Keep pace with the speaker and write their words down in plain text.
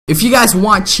If you guys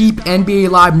want cheap NBA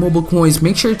Live mobile coins,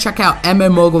 make sure to check out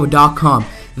mmmogo.com.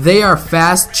 They are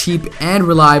fast, cheap, and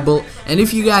reliable, and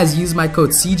if you guys use my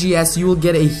code CGS, you will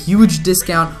get a huge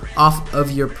discount off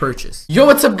of your purchase. Yo,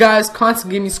 what's up guys,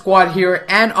 Constant Gaming Squad here,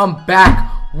 and I'm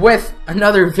back with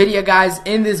another video guys.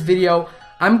 In this video,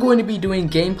 I'm going to be doing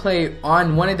gameplay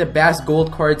on one of the best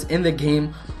gold cards in the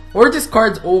game, or just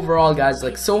cards overall guys.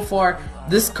 Like so far,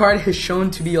 this card has shown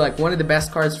to be like one of the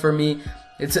best cards for me.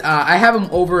 It's I have him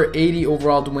over 80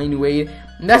 overall, Dwayne Wade,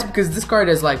 and that's because this card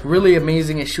is like really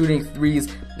amazing at shooting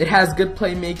threes. It has good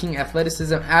playmaking,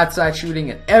 athleticism, outside shooting,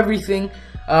 and everything.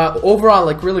 Overall,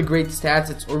 like really great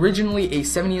stats. It's originally a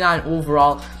 79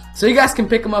 overall, so you guys can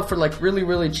pick him up for like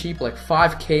really cheap, like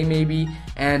 5K maybe,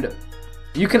 and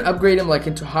you can upgrade him like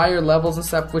into higher levels and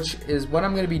stuff, which is what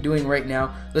I'm going to be doing right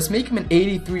now. Let's make him an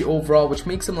 83 overall, which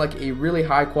makes him like a really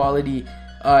high quality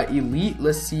elite.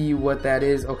 Let's see what that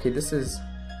is. Okay, this is...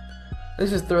 Let's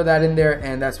just throw that in there,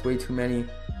 and that's way too many.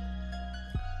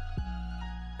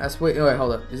 That's way... Oh, wait,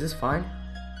 hold up. Is this fine?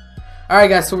 Alright,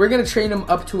 guys, so we're going to train him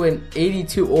up to an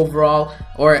 82 overall,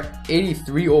 or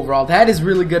 83 overall. That is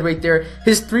really good right there.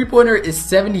 His three-pointer is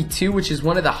 72, which is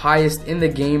one of the highest in the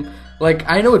game. Like,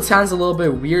 I know it sounds a little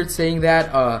bit weird saying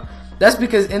that. That's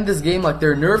because in this game, like,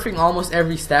 they're nerfing almost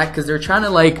every stat, because they're trying to,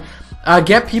 like,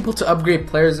 get people to upgrade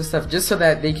players and stuff, just so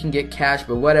that they can get cash,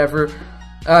 but whatever.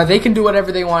 They can do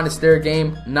whatever they want. It's their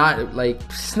game. Not like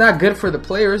it's not good for the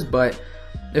players, but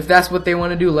if that's what they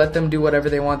want to do, let them do whatever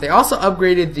they want. They also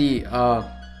upgraded the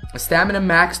stamina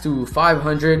max to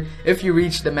 500 if you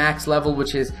reach the max level,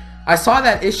 which is, I saw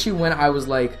that issue when I was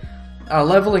like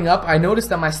leveling up. I noticed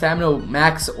that my stamina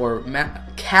max or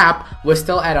cap was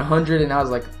still at 100, and I was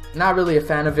like not really a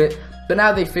fan of it. But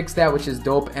now they fixed that, which is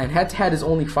dope. And head to head is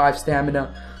only 5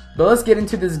 stamina. But let's get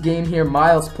into this game here.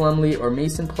 Miles Plumlee or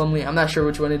Mason Plumlee, I'm not sure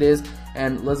which one it is.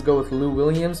 And let's go with Lou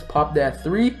Williams. Pop that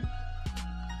 3.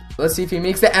 Let's see if he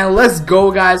makes that. And let's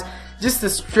go, guys. Just a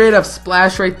straight up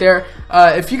splash right there.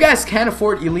 If you guys can't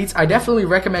afford elites, I definitely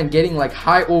recommend getting like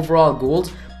high overall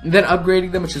golds and then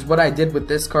upgrading them, which is what I did with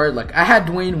this card. Like, I had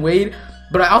Dwayne Wade,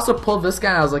 but I also pulled this guy,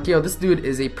 and I was like, yo, this dude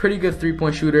is a pretty good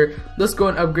three-point shooter. Let's go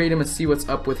and upgrade him and see what's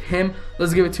up with him.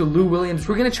 Let's give it to Lou Williams.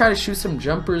 We're going to try to shoot some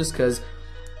jumpers because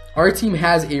our team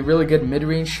has a really good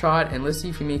mid-range shot, and let's see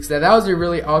if he makes that. That was a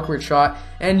really awkward shot,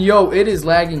 and yo, it is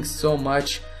lagging so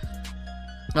much.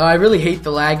 I really hate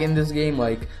the lag in this game.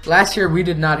 Like, last year we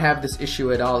did not have this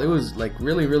issue at all. It was like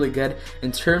really good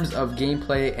in terms of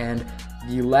gameplay and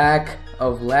the lack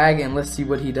of lag, and let's see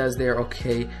what he does there.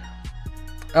 Okay.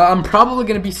 I'm probably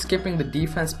going to be skipping the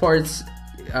defense parts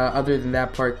other than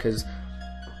that part because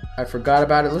I forgot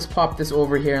about it. Let's pop this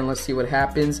over here and let's see what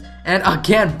happens. And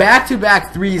again,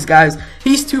 back-to-back threes, guys.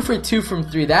 He's 2 for 2 from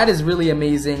 3. That is really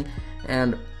amazing.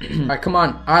 And, alright, come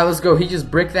on. Alright, let's go. He just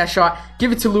bricked that shot.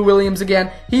 Give it to Lou Williams again.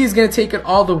 He's going to take it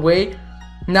all the way.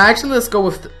 Now, actually, let's go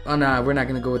with... Oh, no, we're not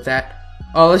going to go with that.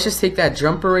 Oh, let's just take that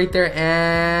jumper right there.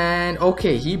 And,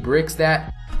 okay, he bricks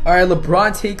that. Alright,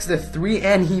 LeBron takes the 3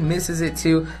 and he misses it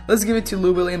too. Let's give it to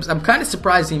Lou Williams. I'm kind of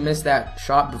surprised he missed that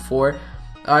shot before.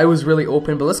 It was really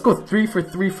open, but let's go 3 for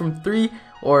 3 from 3.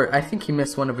 Or I think he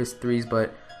missed one of his threes,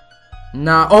 but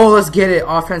nah. Oh, let's get it.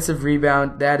 Offensive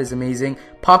rebound. That is amazing.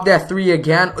 Pop that 3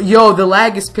 again. Yo, the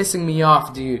lag is pissing me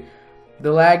off, dude.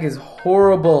 The lag is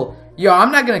horrible. Yo,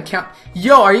 I'm not gonna count.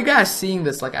 Yo, are you guys seeing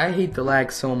this? Like, I hate the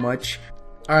lag so much.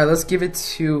 Alright, let's give it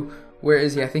to... Where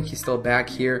is he? I think he's still back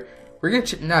here. We're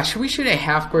gonna nah, should we shoot a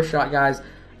half-court shot, guys?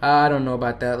 I don't know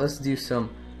about that. Let's do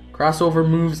some crossover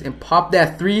moves and pop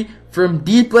that 3 from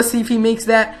deep. Let's see if he makes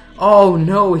that. Oh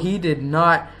no, he did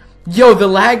not. Yo, the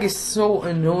lag is so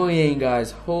annoying, guys.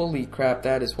 Holy crap,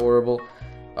 that is horrible.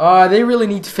 They really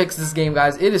need to fix this game,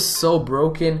 guys. It is so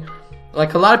broken.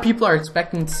 Like, a lot of people are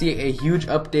expecting to see a huge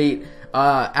update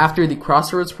after the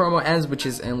Crossroads promo ends, which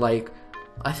is in like,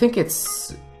 I think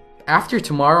it's after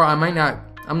tomorrow.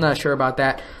 I'm not sure about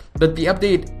that. But the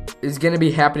update is going to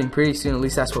be happening pretty soon. At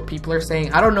least that's what people are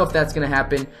saying. I don't know if that's going to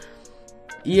happen.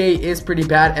 EA is pretty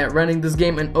bad at running this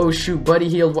game. And oh shoot, Buddy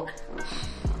Hield.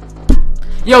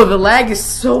 Yo, the lag is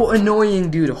so annoying,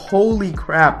 dude. Holy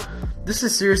crap. This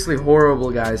is seriously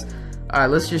horrible, guys. Alright,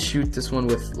 let's just shoot this one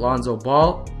with Lonzo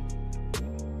Ball.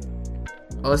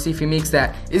 Oh, let's see if he makes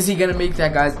that. Is he going to make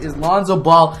that, guys? Is Lonzo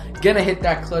Ball going to hit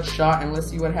that clutch shot? And let's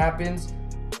see what happens.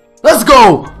 Let's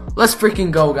go! Let's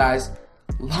freaking go, guys.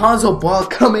 Lonzo Ball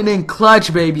coming in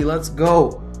clutch, baby. Let's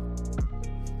go.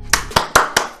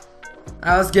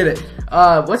 Alright, let's get it.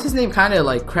 What's his name kind of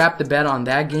like crapped the bed on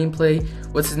that gameplay.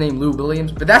 What's his name? Lou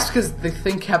Williams. But that's because the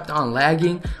thing kept on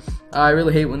lagging. I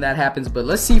really hate when that happens. But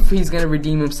let's see if he's going to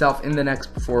redeem himself in the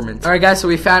next performance. Alright, guys. So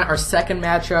we found our second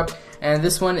matchup. and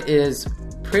this one is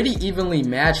pretty evenly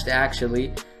matched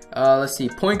actually. Let's see,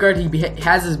 point guard, he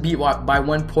has us beat by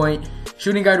 1 point.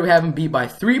 Shooting guard, we have him beat by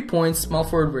 3 points. Small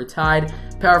forward, we're tied.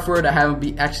 Power forward, I have him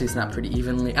beat, actually it's not pretty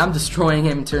evenly. I'm destroying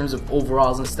him in terms of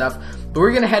overalls and stuff. But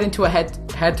we're gonna head into a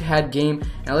head-to-head game,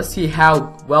 and let's see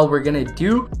how well we're gonna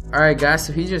do. Alright guys,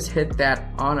 so he just hit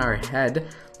that on our head.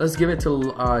 Let's give it to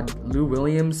Lou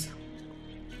Williams.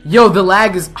 Yo, the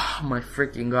lag is, oh my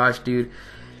freaking gosh, dude.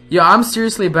 Yo, I'm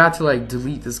seriously about to like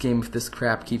delete this game if this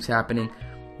crap keeps happening.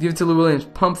 Give it to Lou Williams.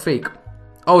 Pump fake.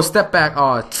 Oh, step back.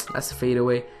 Oh, that's a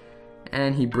fadeaway.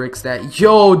 And he bricks that.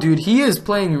 Yo, dude, he is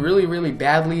playing really, really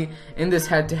badly in this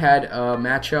head-to-head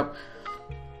matchup.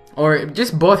 Or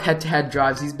just both head-to-head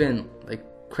drives. He's been, like,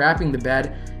 crapping the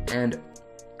bed. And,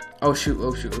 oh, shoot,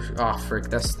 oh, shoot, oh, shoot. Oh, frick.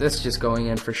 That's just going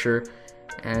in for sure.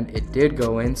 And it did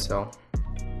go in, so.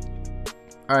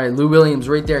 Alright, Lou Williams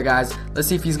right there, guys. Let's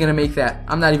see if he's going to make that.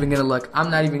 I'm not even going to look.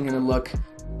 I'm not even going to look.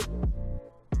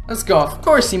 Let's go. Of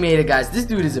course he made it, guys. This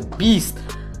dude is a beast.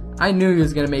 I knew he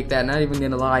was going to make that. Not even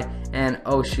going to lie. And,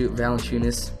 oh, shoot,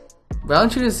 Valanciunas.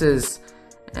 Valanciunas is...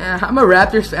 I'm a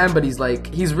Raptors fan, but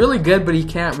he's really good, but he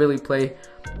can't really play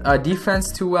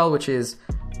defense too well, which is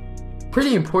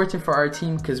pretty important for our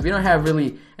team because we don't have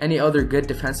really any other good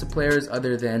defensive players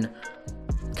other than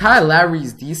Kyle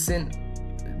Lowry's decent.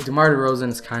 DeMar DeRozan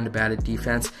is kind of bad at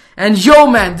defense. And, yo,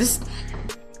 man,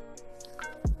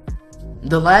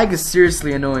 the lag is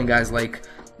seriously annoying, guys. Like,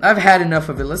 I've had enough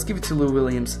of it. Let's give it to Lou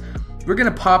Williams. We're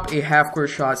going to pop a half-court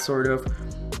shot, sort of.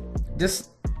 Just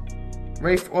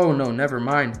right. Oh, no, never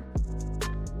mind.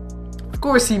 Of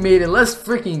course he made it. Let's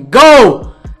freaking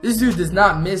go. This dude does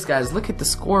not miss, guys. Look at the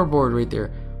scoreboard right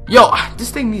there. Yo, this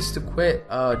thing needs to quit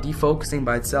defocusing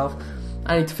by itself.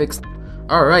 I need to fix it.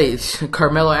 All right.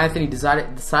 Carmelo Anthony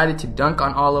decided to dunk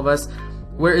on all of us.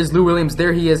 Where is Lou Williams?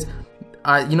 There he is.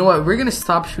 You know what? We're going to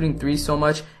stop shooting threes so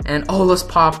much. And, oh, let's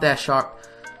pop that shot.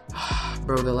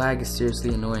 Bro, the lag is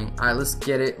seriously annoying. Alright, let's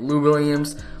get it. Lou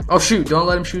Williams. Oh, shoot. Don't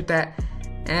let him shoot that.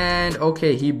 And,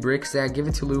 okay, he bricks that. Give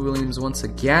it to Lou Williams once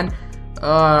again.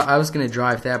 I was going to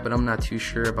drive that, but I'm not too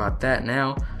sure about that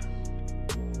now.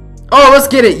 Oh, let's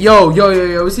get it. Yo.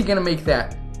 Is he going to make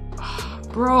that?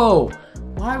 Bro,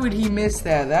 why would he miss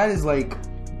that? That is like,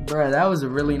 bro, that was a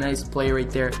really nice play right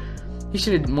there. He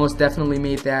should have most definitely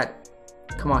made that.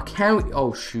 Come on, can we?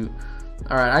 Oh, shoot.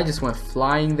 Alright, I just went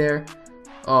flying there.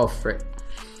 Oh, frick.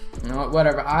 No,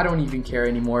 whatever. I don't even care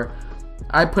anymore.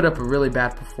 I put up a really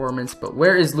bad performance, but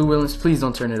where is Lou Williams? Please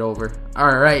don't turn it over.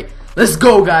 Alright, let's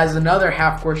go, guys. Another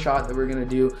half-court shot that we're going to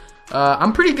do.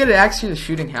 I'm pretty good at actually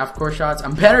shooting half-court shots.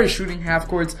 I'm better at shooting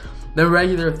half-courts than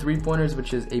regular three-pointers,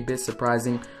 which is a bit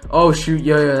surprising. Oh, shoot.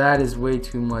 Yo, that is way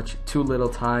too much. Too little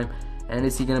time. And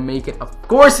is he going to make it? Of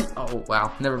course he... Oh,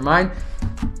 wow. Never mind.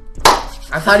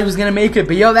 I thought he was gonna make it,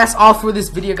 but yo, that's all for this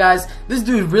video, guys. This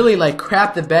dude really like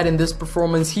crapped the bed in this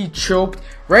performance. He choked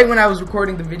right when I was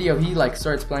recording the video. He like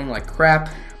starts playing like crap.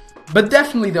 But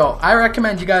definitely though, I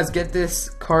recommend you guys get this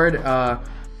card.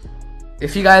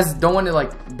 If you guys don't want to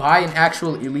like buy an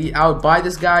actual elite, I would buy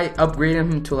this guy, upgrade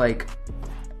him to like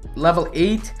level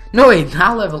 8. No, wait,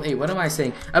 not level 8. What am I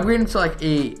saying? Upgrade him to like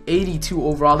a 82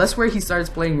 overall. That's where he starts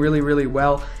playing really, really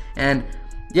well. And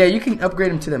yeah, you can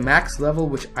upgrade him to the max level,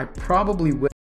 which I probably will.